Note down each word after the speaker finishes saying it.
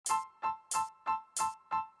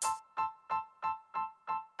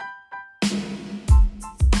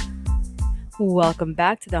Welcome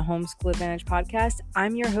back to the Homeschool Advantage podcast.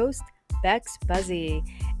 I'm your host, Bex Buzzy,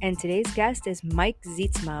 and today's guest is Mike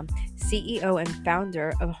Zietsma, CEO and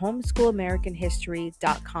founder of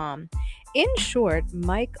HomeschoolAmericanHistory.com. In short,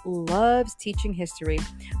 Mike loves teaching history,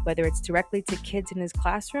 whether it's directly to kids in his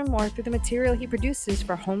classroom or through the material he produces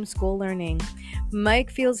for homeschool learning. Mike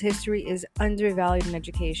feels history is undervalued in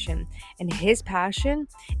education, and his passion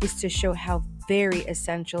is to show how very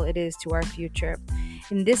essential it is to our future.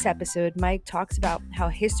 In this episode, Mike talks about how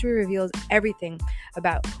history reveals everything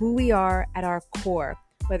about who we are at our core,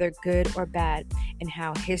 whether good or bad, and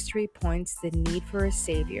how history points the need for a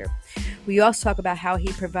savior. We also talk about how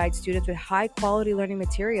he provides students with high quality learning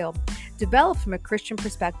material developed from a Christian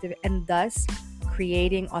perspective and thus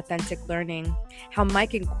creating authentic learning. How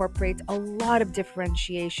Mike incorporates a lot of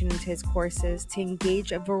differentiation into his courses to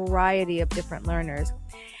engage a variety of different learners.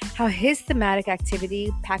 How his thematic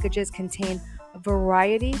activity packages contain a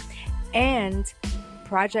variety and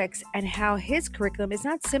projects, and how his curriculum is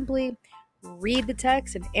not simply read the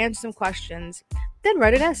text and answer some questions, then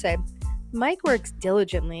write an essay. Mike works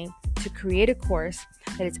diligently to create a course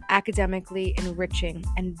that is academically enriching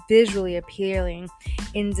and visually appealing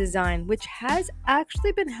in design, which has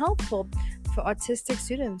actually been helpful for autistic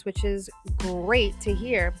students, which is great to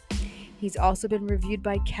hear. He's also been reviewed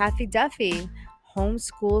by Kathy Duffy,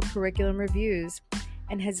 Homeschool Curriculum Reviews,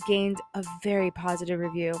 and has gained a very positive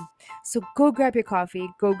review. So go grab your coffee,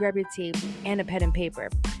 go grab your tea, and a pen and paper,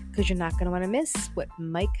 because you're not going to want to miss what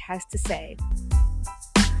Mike has to say.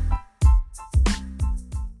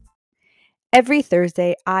 Every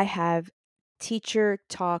Thursday, I have Teacher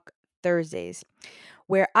Talk Thursdays,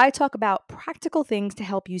 where I talk about practical things to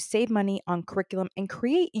help you save money on curriculum and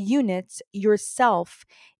create units yourself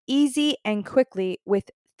easy and quickly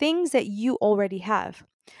with things that you already have.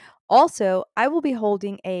 Also, I will be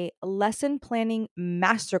holding a lesson planning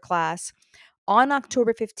masterclass on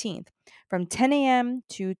October 15th from 10 a.m.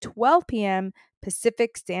 to 12 p.m.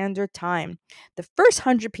 Pacific Standard Time. The first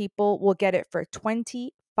 100 people will get it for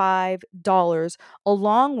 $25,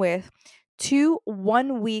 along with 2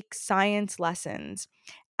 one-week science lessons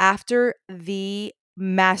after the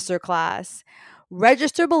masterclass.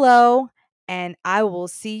 Register below, and I will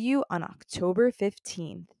see you on October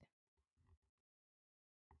 15th.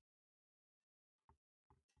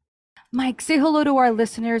 Mike, say hello to our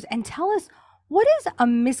listeners and tell us, what is a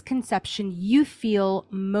misconception you feel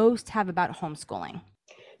most have about homeschooling?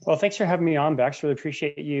 Well, thanks for having me on, Bex. Really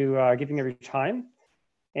appreciate you giving me your time.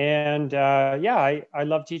 And I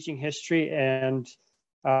love teaching history. And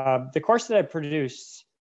the course that I produced,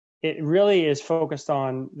 it really is focused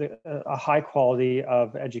on a high quality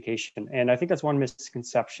of education. And I think that's one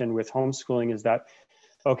misconception with homeschooling is that,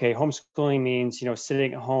 okay, homeschooling means,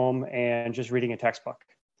 sitting at home and just reading a textbook.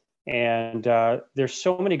 And there's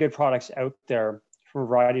so many good products out there from a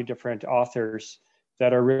variety of different authors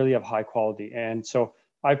that are really of high quality. And so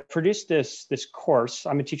I produced this course.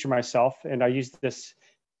 I'm a teacher myself, and I use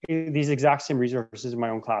these exact same resources in my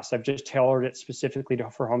own class. I've just tailored it specifically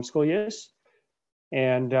for homeschool use.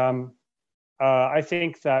 And I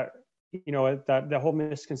think that that the whole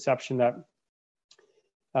misconception that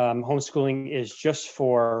homeschooling is just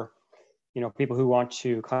for people who want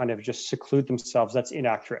to kind of just seclude themselves, that's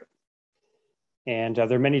inaccurate. And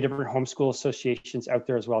there are many different homeschool associations out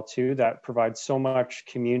there as well too that provide so much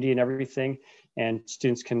community and everything, and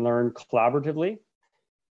students can learn collaboratively.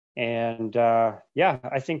 And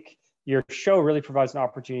I think your show really provides an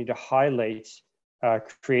opportunity to highlight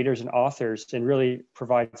creators and authors, and really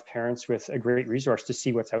provides parents with a great resource to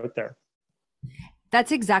see what's out there.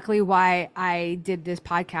 That's exactly why I did this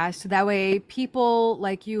podcast. So that way, people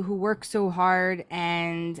like you who work so hard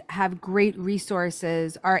and have great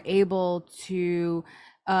resources are able to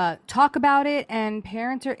talk about it, and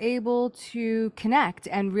parents are able to connect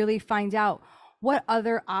and really find out what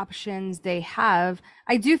other options they have.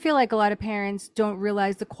 I do feel like a lot of parents don't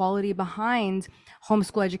realize the quality behind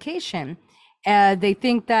homeschool education. They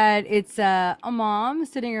think that it's a mom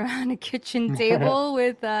sitting around a kitchen table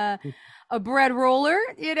with a bread roller,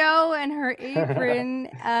 and her apron,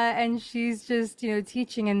 and she's just,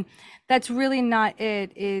 teaching. And that's really not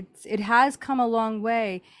it. It has come a long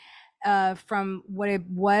way from what it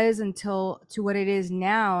was until to what it is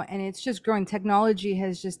now. And it's just growing. Technology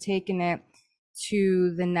has just taken it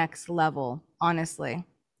to the next level, honestly.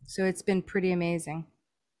 So it's been pretty amazing.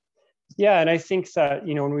 Yeah, and I think that,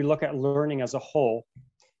 when we look at learning as a whole,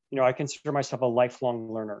 I consider myself a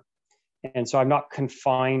lifelong learner. And so I'm not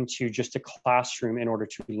confined to just a classroom in order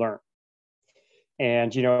to learn.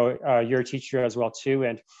 And, you're a teacher as well too.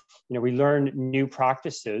 And, we learn new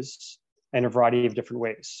practices in a variety of different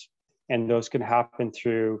ways. And those can happen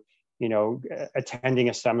through, attending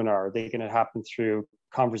a seminar. They can happen through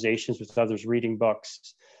conversations with others, reading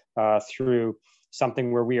books, through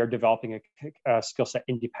something where we are developing a skill set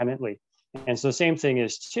independently. And so the same thing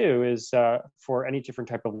is for any different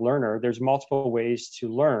type of learner, there's multiple ways to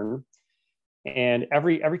learn, and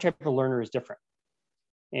every type of learner is different.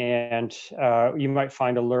 And you might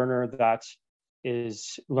find a learner that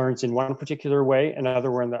learns in one particular way,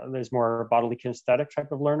 another one that is more bodily kinesthetic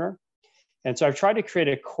type of learner. And so I've tried to create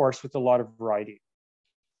a course with a lot of variety.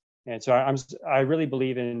 And so I really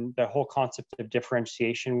believe in the whole concept of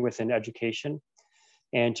differentiation within education,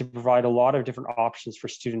 and to provide a lot of different options for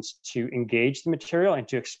students to engage the material and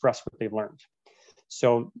to express what they've learned.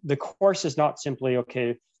 So the course is not simply,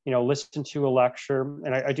 okay, listen to a lecture,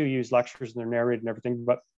 and I do use lectures and they're narrated and everything,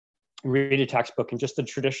 but read a textbook and just the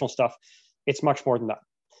traditional stuff, it's much more than that.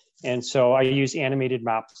 And so I use animated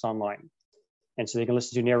maps online. And so they can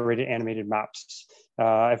listen to narrated animated maps.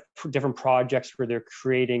 I have different projects where they're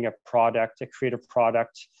creating a creative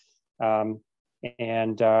product. They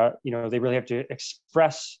really have to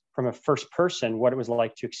express from a first person what it was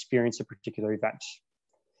like to experience a particular event.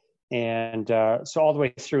 And so all the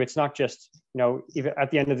way through, it's not just, even at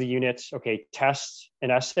the end of the unit, okay, test an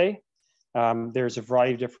essay. There's a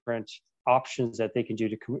variety of different options that they can do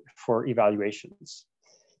for evaluations.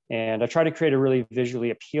 And I try to create a really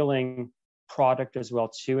visually appealing product as well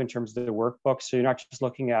too, in terms of the workbook. So you're not just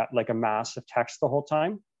looking at like a mass of text the whole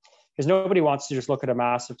time, because nobody wants to just look at a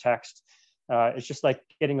mass of text. It's just like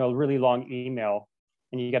getting a really long email,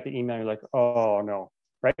 and you get the email, you're like, oh no,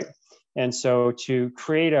 right? And so to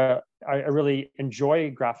create I really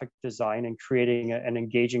enjoy graphic design and creating an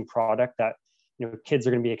engaging product that kids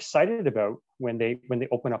are going to be excited about when they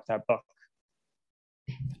open up that book.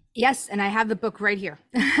 Yes, and I have the book right here.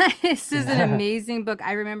 This is an amazing book.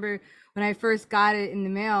 I remember when I first got it in the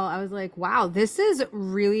mail, I was like, wow, this is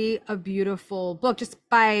really a beautiful book, just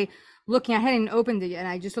by looking at it and opened it, and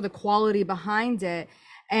I just saw the quality behind it.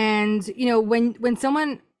 And when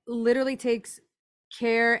someone literally takes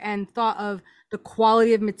care and thought of the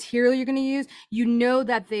quality of material you're going to use,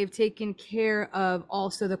 that they've taken care of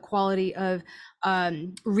also the quality of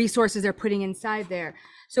resources they're putting inside there.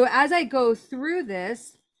 So as I go through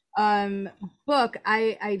this book,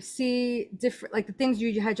 I see different, like the things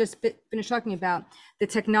you had just finished talking about, the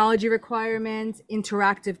technology requirements,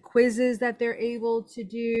 interactive quizzes that they're able to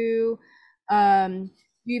do.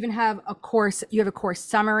 You even have a course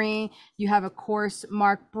summary, you have a course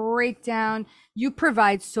mark breakdown. You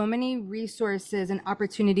provide so many resources and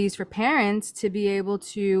opportunities for parents to be able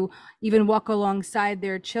to even walk alongside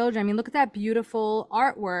their children. I mean, look at that beautiful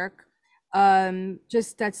artwork.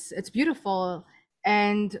 It's beautiful.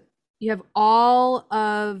 And you have all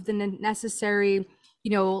of the necessary,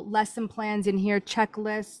 lesson plans in here,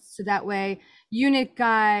 checklists. So that way, unit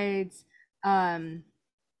guides,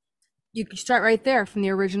 you can start right there from the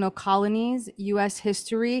original colonies, U.S.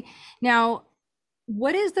 history. Now,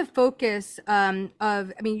 what is the focus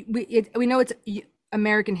we know it's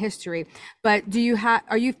American history, but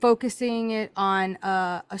are you focusing it on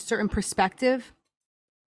a certain perspective?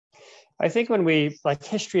 I think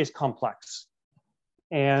history is complex,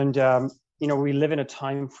 and we live in a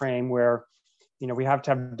time frame where we have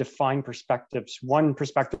to have defined perspectives, one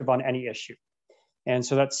perspective on any issue. And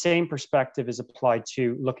so that same perspective is applied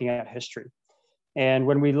to looking at history. And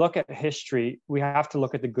when we look at history, we have to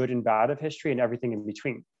look at the good and bad of history and everything in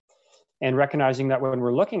between. And recognizing that when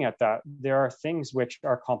we're looking at that, there are things which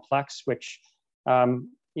are complex, which,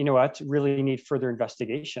 really need further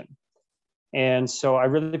investigation. And so I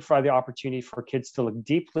really provide the opportunity for kids to look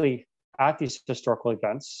deeply at these historical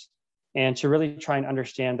events and to really try and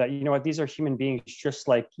understand that, these are human beings just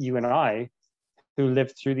like you and I who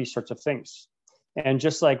lived through these sorts of things. And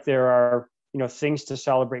just like there are, things to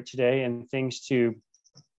celebrate today and things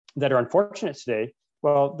that are unfortunate today,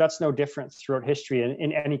 well, that's no different throughout history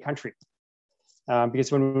in any country.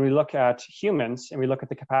 Because when we look at humans and we look at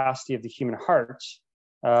the capacity of the human heart,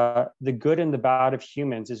 the good and the bad of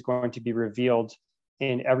humans is going to be revealed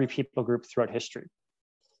in every people group throughout history.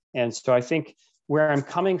 And so I think where I'm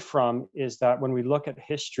coming from is that when we look at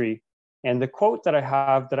history, and the quote that I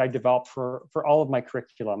have that I developed for all of my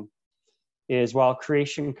curriculum is, while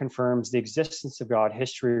creation confirms the existence of God,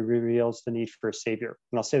 history reveals the need for a savior.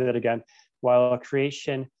 And I'll say that again. While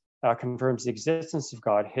creation confirms the existence of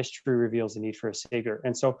God, history reveals the need for a savior.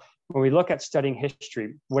 And so when we look at studying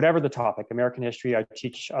history, whatever the topic, American history, I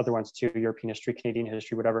teach other ones too, European history, Canadian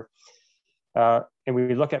history, whatever. And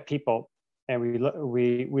we look at people and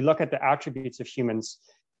we look at the attributes of humans,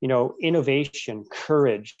 innovation,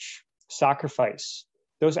 courage, sacrifice,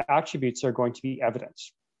 those attributes are going to be evident.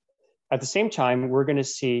 At the same time, we're going to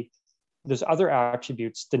see there's other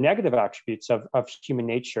attributes, the negative attributes of human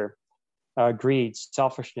nature, greed,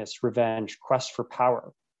 selfishness, revenge, quest for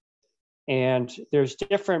power. And there's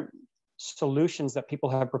different solutions that people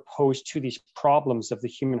have proposed to these problems of the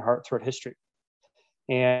human heart throughout history.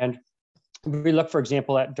 And we look, for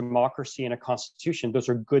example, at democracy and a constitution. Those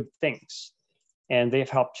are good things. And they've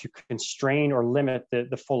helped to constrain or limit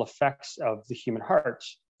the full effects of the human heart.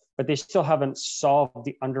 But they still haven't solved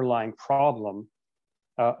the underlying problem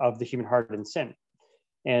of the human heart and sin.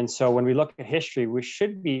 And so when we look at history, we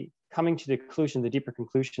should be coming to the conclusion, the deeper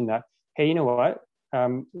conclusion that, hey, you know what?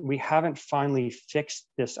 We haven't finally fixed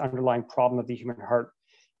this underlying problem of the human heart.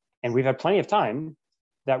 And we've had plenty of time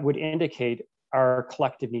that would indicate our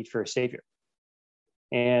collective need for a savior.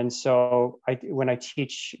 And so when I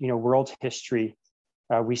teach, world history,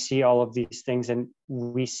 we see all of these things, and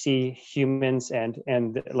we see humans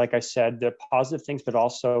and like I said, the positive things, but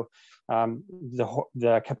also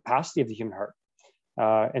the capacity of the human heart.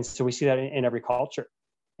 And so we see that in every culture.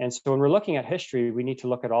 And so when we're looking at history, we need to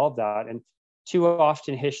look at all of that. And too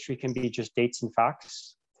often history can be just dates and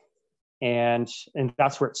facts. And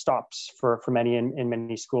that's where it stops for many in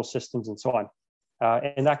many school systems and so on.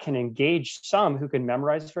 And that can engage some who can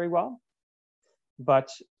memorize very well. But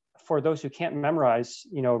for those who can't memorize,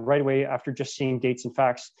 right away after just seeing dates and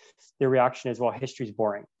facts, their reaction is, well, history is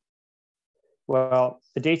boring. Well,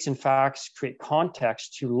 the dates and facts create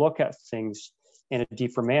context to look at things in a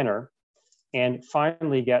deeper manner and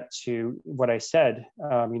finally get to what I said,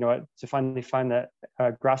 to finally find that,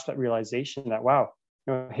 grasp that realization that, wow,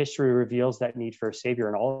 history reveals that need for a savior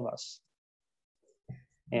in all of us.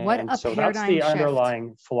 And so that's the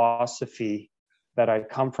underlying philosophy that I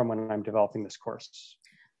come from when I'm developing this course.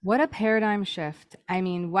 What a paradigm shift. I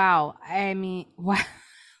mean, wow.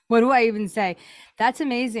 What do I even say? That's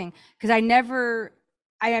amazing. Because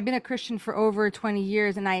I've been a Christian for over 20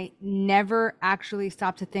 years, and I never actually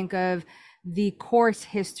stopped to think of the course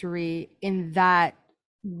history in that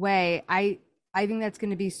way. I think that's going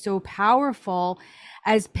to be so powerful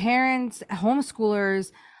as parents,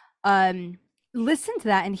 homeschoolers, listen to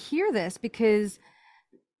that and hear this, because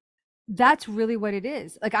that's really what it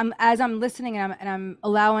is. Like, as I'm listening and I'm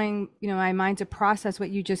allowing, my mind to process what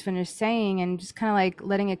you just finished saying and just kind of like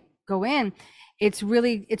letting it go in. It's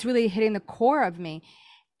really hitting the core of me.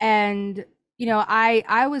 And,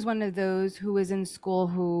 I was one of those who was in school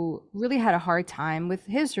who really had a hard time with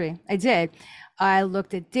history. I did. I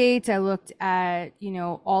looked at dates. I looked at,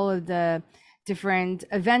 all of the different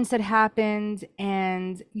events that happened.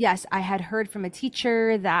 And yes, I had heard from a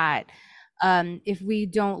teacher that if we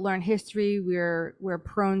don't learn history, we're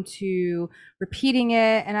prone to repeating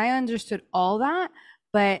it. And I understood all that,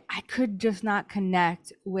 but I could just not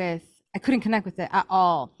I couldn't connect with it at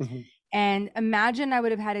all. Mm-hmm. And imagine I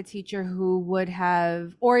would have had a teacher who would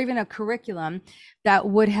have, or even a curriculum that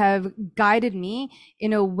would have guided me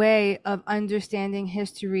in a way of understanding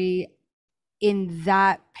history in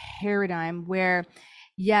that paradigm where,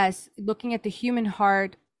 yes, looking at the human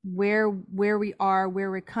heart, where we are,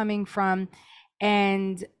 where we're coming from,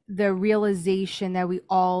 and the realization that we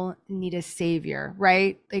all need a savior,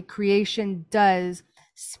 right? Like, creation does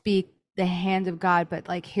speak the hand of God, but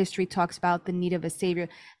like history talks about the need of a savior.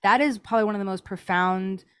 That is probably one of the most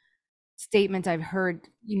profound statements I've heard,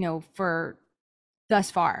 for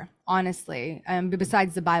thus far, honestly.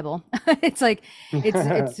 Besides the Bible, it's like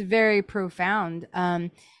it's very profound.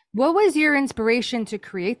 What was your inspiration to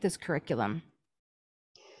create this curriculum?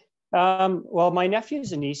 Well, my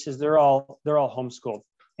nephews and nieces, they're all homeschooled,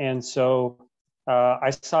 and so I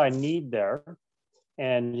saw a need there,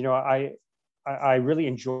 and I really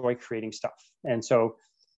enjoy creating stuff. And so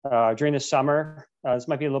during the summer, this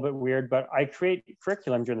might be a little bit weird, but I create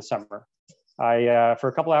curriculum during the summer. For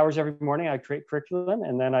a couple hours every morning, I create curriculum,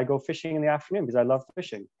 and then I go fishing in the afternoon because I love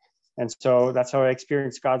fishing. And so that's how I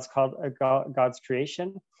experience God's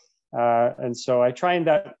creation. And so I try, and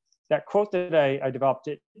that quote that I developed,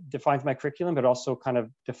 it defines my curriculum, but also kind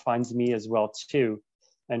of defines me as well too,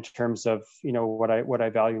 in terms of what I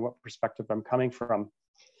value, what perspective I'm coming from.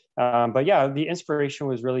 But yeah, the inspiration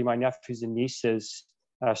was really my nephews and nieces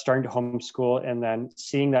starting to homeschool, and then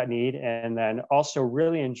seeing that need, and then also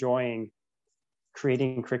really enjoying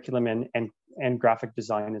creating curriculum and graphic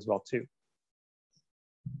design as well too.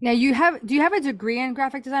 Now, do you have a degree in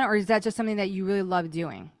graphic design, or is that just something that you really love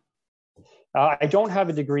doing? I don't have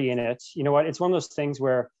a degree in it. You know what? It's one of those things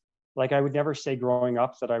where, like, I would never say growing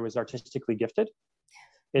up that I was artistically gifted.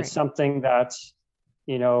 It's right. Something that,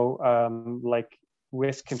 like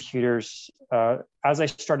with computers, as I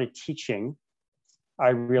started teaching, I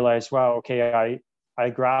realized, wow, okay, I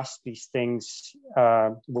grasp these things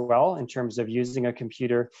well in terms of using a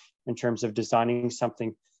computer, in terms of designing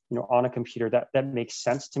something, on a computer that makes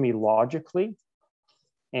sense to me logically.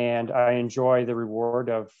 And I enjoy the reward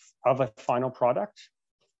of a final product.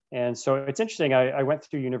 And so it's interesting. I went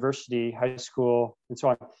through university, high school, and so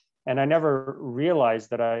on, and I never realized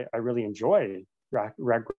that I really enjoy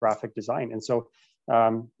graphic design. And so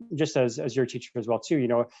just as your teacher as well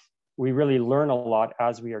too, we really learn a lot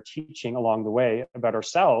as we are teaching along the way about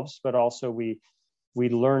ourselves, but also we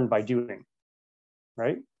learn by doing,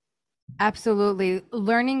 right? Absolutely.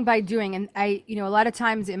 Learning by doing. And a lot of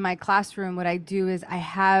times in my classroom, what I do is I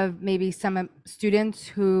have maybe some students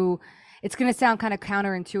who, it's going to sound kind of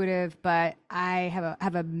counterintuitive, but I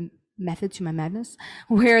have a method to my madness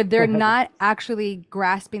where they're not actually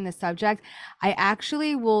grasping the subject. I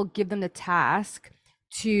actually will give them the task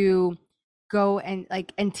to go and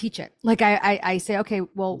teach it. Like I say, okay,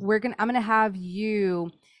 well, I'm going to have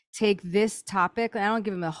you take this topic, and I don't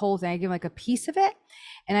give them the whole thing. I give them like a piece of it.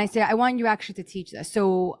 And I say, I want you actually to teach this.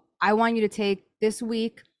 So I want you to take this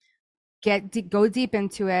week, go deep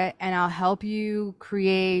into it, and I'll help you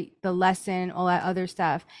create the lesson, all that other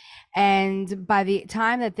stuff. And by the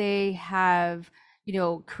time that they have,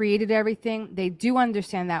 created everything, they do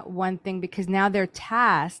understand that one thing, because now they're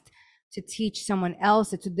tasked to teach someone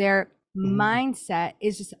else. It's their mindset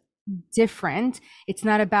is just different. It's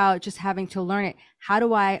not about just having to learn it. How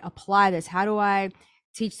do I apply this? How do I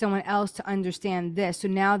teach someone else to understand this? So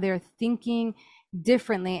now they're thinking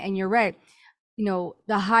differently. And you're right. The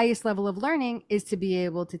highest level of learning is to be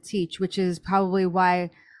able to teach, which is probably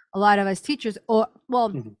why a lot of us teachers,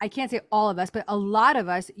 I can't say all of us, but a lot of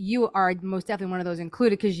us, you are most definitely one of those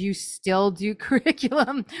included, because you still do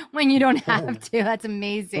curriculum when you don't have to. That's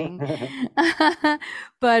amazing.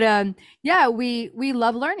 But yeah, we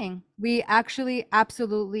love learning. We actually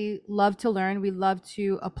absolutely love to learn. We love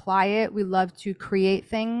to apply it. We love to create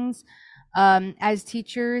things. As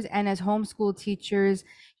teachers and as homeschool teachers,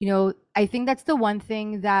 I think that's the one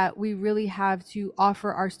thing that we really have to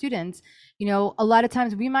offer our students. A lot of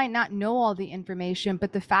times we might not know all the information,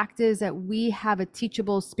 but the fact is that we have a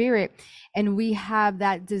teachable spirit and we have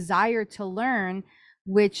that desire to learn,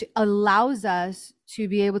 which allows us to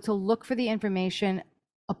be able to look for the information,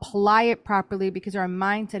 apply it properly, because our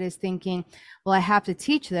mindset is thinking, well, I have to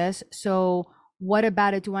teach this. So what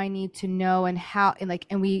about it do I need to know, and how,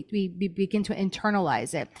 and we begin to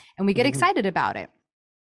internalize it, and we get excited about it.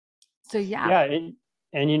 So yeah.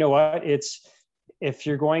 And you know what, if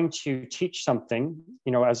you're going to teach something,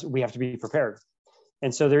 as we have to be prepared.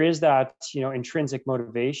 And so there is that, intrinsic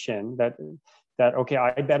motivation that okay,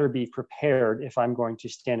 I better be prepared if I'm going to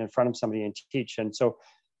stand in front of somebody and teach. And so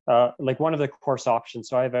like one of the course options,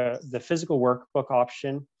 so I have the physical workbook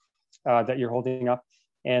option that you're holding up.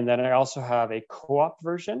 And then I also have a co-op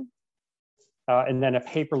version and then a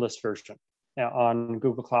paperless version on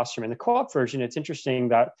Google Classroom. In the co-op version, it's interesting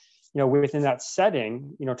that, within that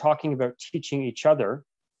setting, talking about teaching each other,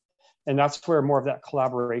 and that's where more of that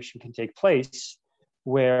collaboration can take place,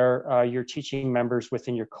 where you're teaching members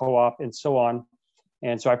within your co-op and so on.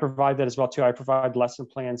 And so I provide that as well too. I provide lesson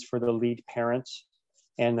plans for the lead parents.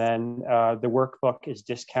 And then the workbook is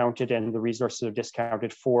discounted and the resources are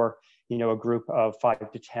discounted for, a group of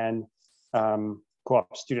 5 to 10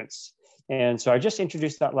 co-op students. And so I just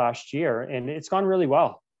introduced that last year, and it's gone really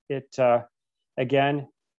well. It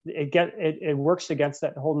works against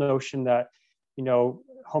that whole notion that,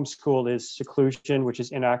 homeschool is seclusion, which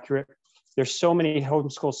is inaccurate. There's so many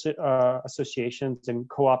homeschool associations and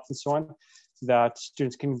co-ops and so on that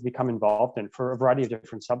students can become involved in for a variety of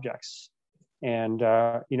different subjects. And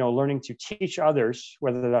learning to teach others,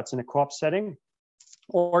 whether that's in a co-op setting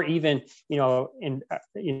or even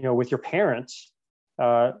with your parents,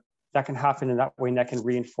 that can happen in that way, and that can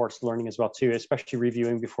reinforce learning as well too, especially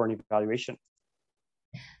reviewing before an evaluation.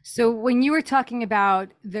 So when you were talking about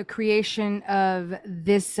the creation of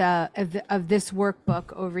this this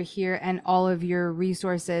workbook over here and all of your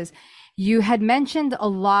resources, you had mentioned a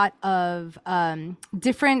lot of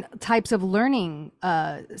different types of learning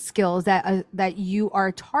skills that you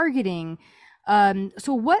are targeting.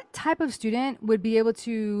 So what type of student would be able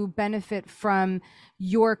to benefit from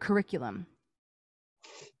your curriculum?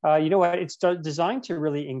 You know what? It's designed to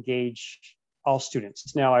really engage all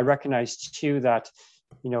students. Now, I recognize too that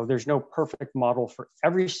there's no perfect model for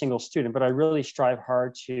every single student, but I really strive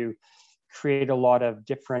hard to create a lot of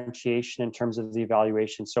differentiation in terms of the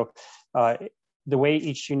evaluation. So the way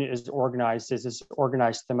each unit is organized is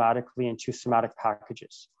organized thematically into thematic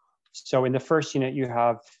packages. So in the first unit, you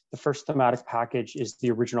have the first thematic package is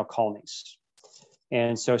the original colonies.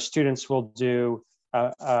 And so students will do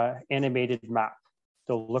an animated map.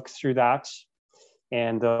 They'll look through that.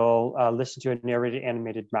 and they'll listen to a narrated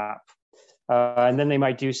animated map. And then they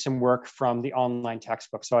might do some work from the online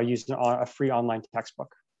textbook. So I use a free online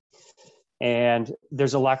textbook. And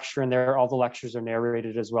there's a lecture in there. All the lectures are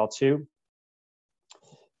narrated as well too.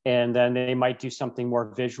 And then they might do something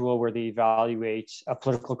more visual where they evaluate a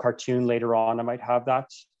political cartoon later on. I might have that,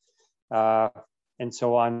 and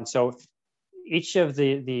so on. So each of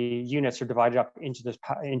the units are divided up into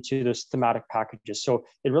this thematic packages. So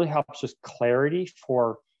it really helps with clarity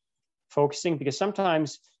for focusing, because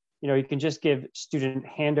sometimes, you can just give student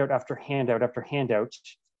handout after handout after handout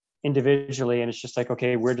individually, and it's just like,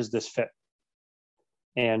 okay, where does this fit?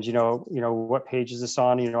 And what page is this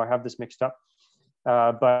on? I have this mixed up.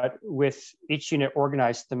 But with each unit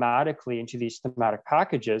organized thematically into these thematic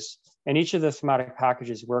packages, and each of the thematic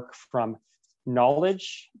packages work from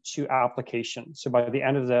knowledge to application. So by the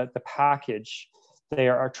end of the package, they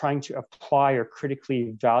are trying to apply or critically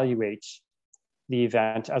evaluate the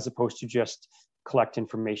event as opposed to just collect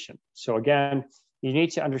information. So again, you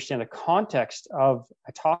need to understand the context of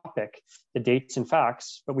a topic, the dates and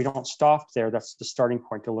facts, but we don't stop there. That's the starting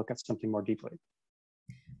point to look at something more deeply.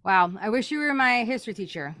 Wow, I wish you were my history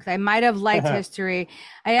teacher, because I might have liked history.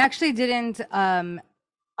 I actually didn't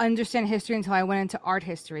understand history until I went into art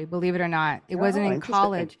history, believe it or not. It wasn't in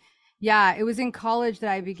college. Yeah, it was in college that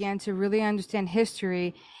I began to really understand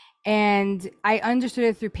history, and I understood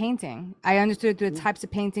it through painting. I understood it through the types of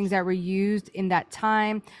paintings that were used in that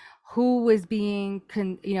time, who was being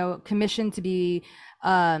commissioned to be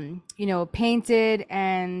painted,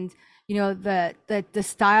 and the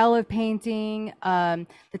style of painting, the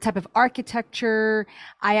type of architecture.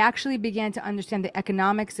 I actually began to understand the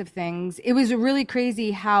economics of things. It was really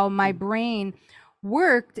crazy how my brain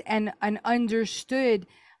worked and understood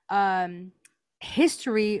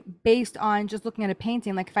history based on just looking at a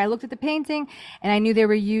painting. Like if I looked at the painting and I knew they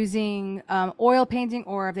were using oil painting,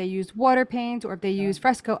 or if they used water paint, or if they used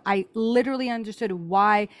fresco, I literally understood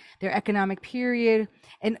why their economic period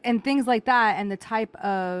and things like that, and the type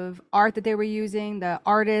of art that they were using, the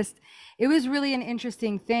artist. It was really an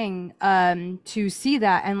interesting thing to see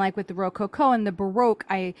that. And like with the Rococo and the Baroque,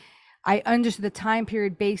 I understood the time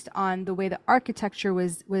period based on the way the architecture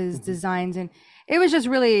was designed, and it was just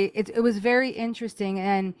really it was very interesting.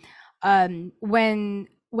 And when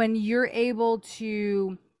you're able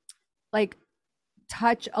to like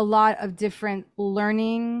touch a lot of different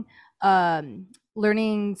learning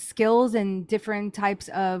skills and different types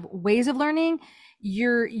of ways of learning,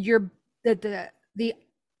 you're the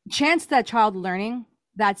chance that child learning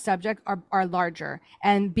that subject are larger,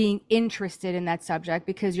 and being interested in that subject,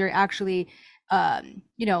 because you're actually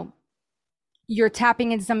you're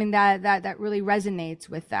tapping into something that really resonates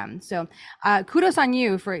with them. So kudos on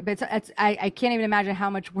you for it. But I can't even imagine how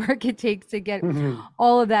much work it takes to get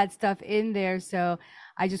all of that stuff in there. So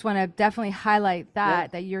I just want to definitely highlight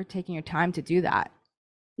that you're taking your time to do that.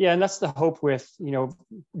 Yeah, and that's the hope with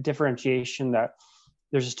differentiation, that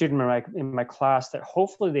there's a student in my class that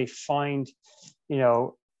hopefully they find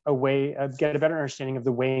a way get a better understanding of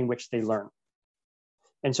the way in which they learn.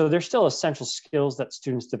 And so there's still essential skills that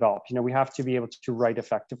students develop. We have to be able to write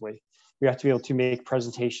effectively. We have to be able to make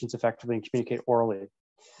presentations effectively and communicate orally.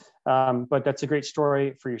 But that's a great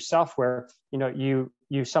story for yourself, where you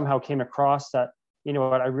somehow came across that,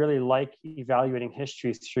 I really like evaluating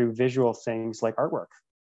history through visual things like artwork.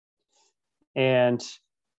 And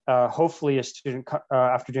hopefully a student,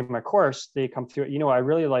 after doing my course, they come through, I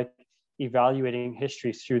really like evaluating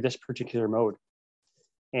history through this particular mode.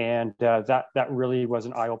 And that really was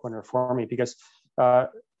an eye-opener for me, because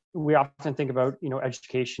we often think about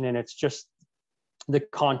education, and it's just the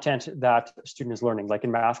content that a student is learning, like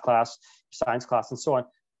in math class, science class, and so on.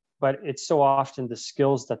 But it's so often the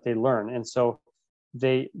skills that they learn, and so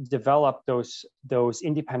they develop those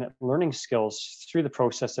independent learning skills through the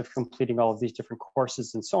process of completing all of these different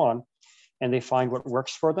courses and so on. And they find what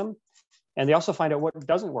works for them, and they also find out what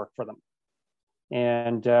doesn't work for them.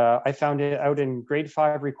 And I found it out in grade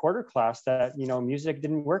 5 recorder class that music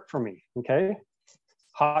didn't work for me. Okay,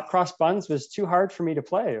 hot cross buns was too hard for me to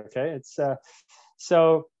play. Okay, it's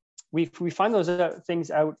so we find those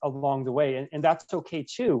things out along the way, and that's okay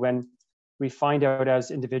too. When we find out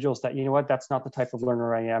as individuals that that's not the type of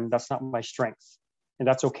learner I am, that's not my strength, and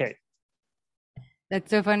that's okay. That's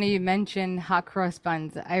so funny you mentioned hot cross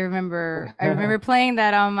buns. I remember playing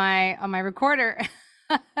that on my recorder.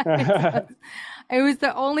 It was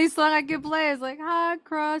the only song I could play. It's like hot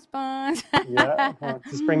cross buns. Yeah,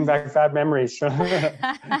 just bring back bad memories.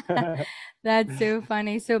 That's so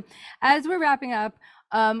funny. So as we're wrapping up,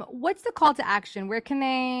 what's the call to action? Where can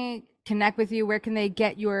they connect with you? Where can they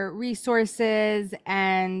get your resources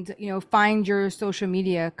and, find your social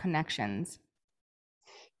media connections?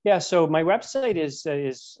 Yeah, so my website is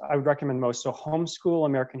I would recommend most. So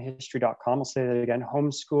homeschoolamericanhistory.com. I'll say that again,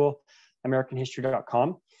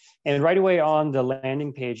 homeschoolamericanhistory.com. And right away on the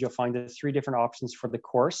landing page, you'll find the three different options for the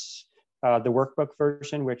course, the workbook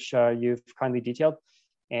version, which you've kindly detailed,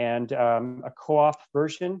 and a co-op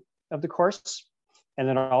version of the course, and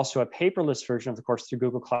then also a paperless version of the course through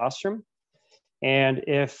Google Classroom. And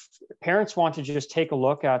if parents want to just take a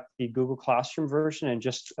look at the Google Classroom version and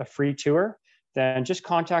just a free tour, then just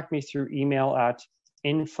contact me through email at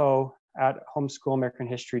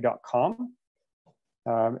info@homeschoolamericanhistory.com.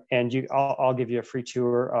 And I'll give you a free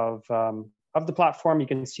tour of the platform. You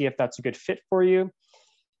can see if that's a good fit for you.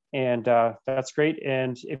 And that's great.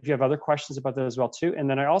 And if you have other questions about that as well too. And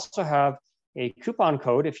then I also have a coupon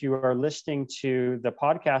code. If you are listening to the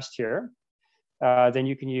podcast here, then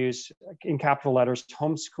you can use, in capital letters,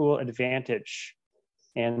 Homeschool Advantage.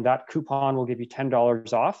 And that coupon will give you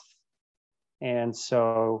 $10 off. And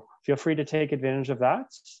so feel free to take advantage of that.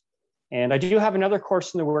 And I do have another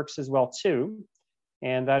course in the works as well too.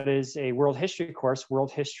 And that is a world history course,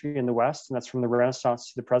 World History in the West. And that's from the Renaissance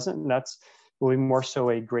to the present. And that's will be more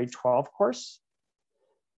so a grade 12 course.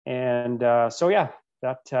 And so, yeah,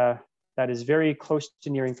 that is very close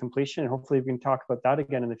to nearing completion. And hopefully we can talk about that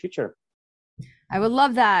again in the future. I would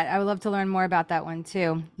love that. I would love to learn more about that one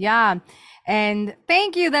too. Yeah. And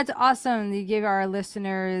thank you. That's awesome. You gave our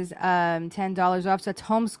listeners $10 off. So it's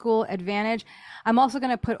Homeschool Advantage. I'm also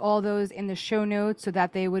going to put all those in the show notes so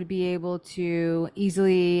that they would be able to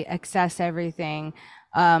easily access everything,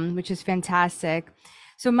 which is fantastic.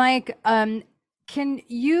 So Mike, can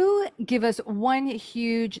you give us one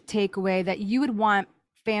huge takeaway that you would want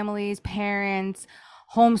families, parents,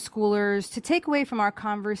 homeschoolers to take away from our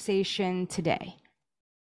conversation today?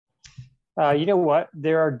 You know what?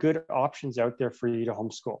 There are good options out there for you to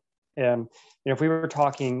homeschool. If we were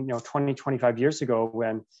talking, 20, 25 years ago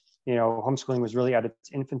when, homeschooling was really at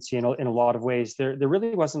its infancy in a lot of ways, there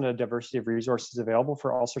really wasn't a diversity of resources available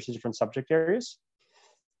for all sorts of different subject areas.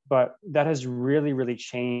 But that has really, really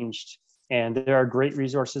changed. And there are great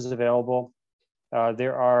resources available.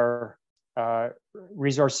 There are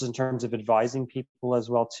resources in terms of advising people as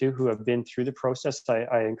well too, who have been through the process.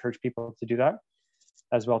 I encourage people to do that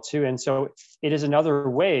as well too. And so it is another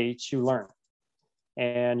way to learn.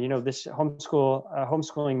 And, this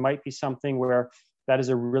homeschooling might be something where that is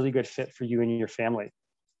a really good fit for you and your family.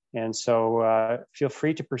 And so feel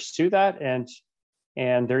free to pursue that. And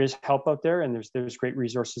there is help out there, and there's great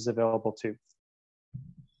resources available too.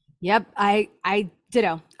 Yep, I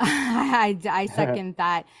ditto. I second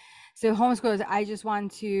that. So homeschoolers, I just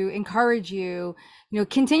want to encourage you,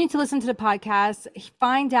 continue to listen to the podcast,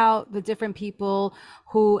 find out the different people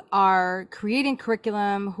who are creating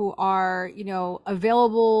curriculum, who are,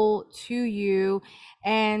 available to you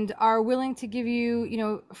and are willing to give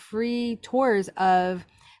you, free tours of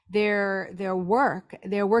their work.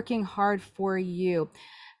 They're working hard for you.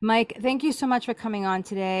 Mike, thank you so much for coming on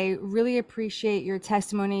today. Really appreciate your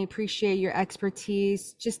testimony, appreciate your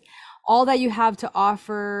expertise, just all that you have to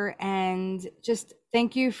offer, and just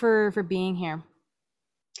thank you for being here.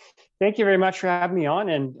 Thank you very much for having me on,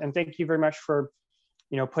 and thank you very much for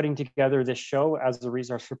putting together this show as a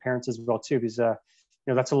resource for parents as well too, because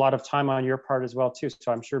that's a lot of time on your part as well too.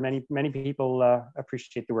 So I'm sure many people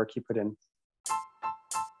appreciate the work you put in.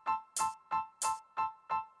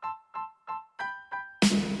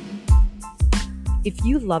 If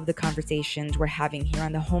you love the conversations we're having here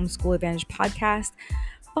on the Homeschool Advantage podcast,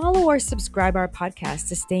 follow or subscribe our podcast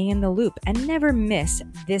to stay in the loop and never miss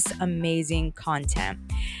this amazing content.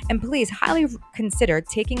 And please highly consider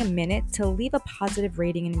taking a minute to leave a positive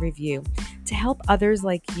rating and review to help others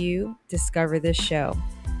like you discover this show.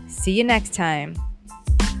 See you next time.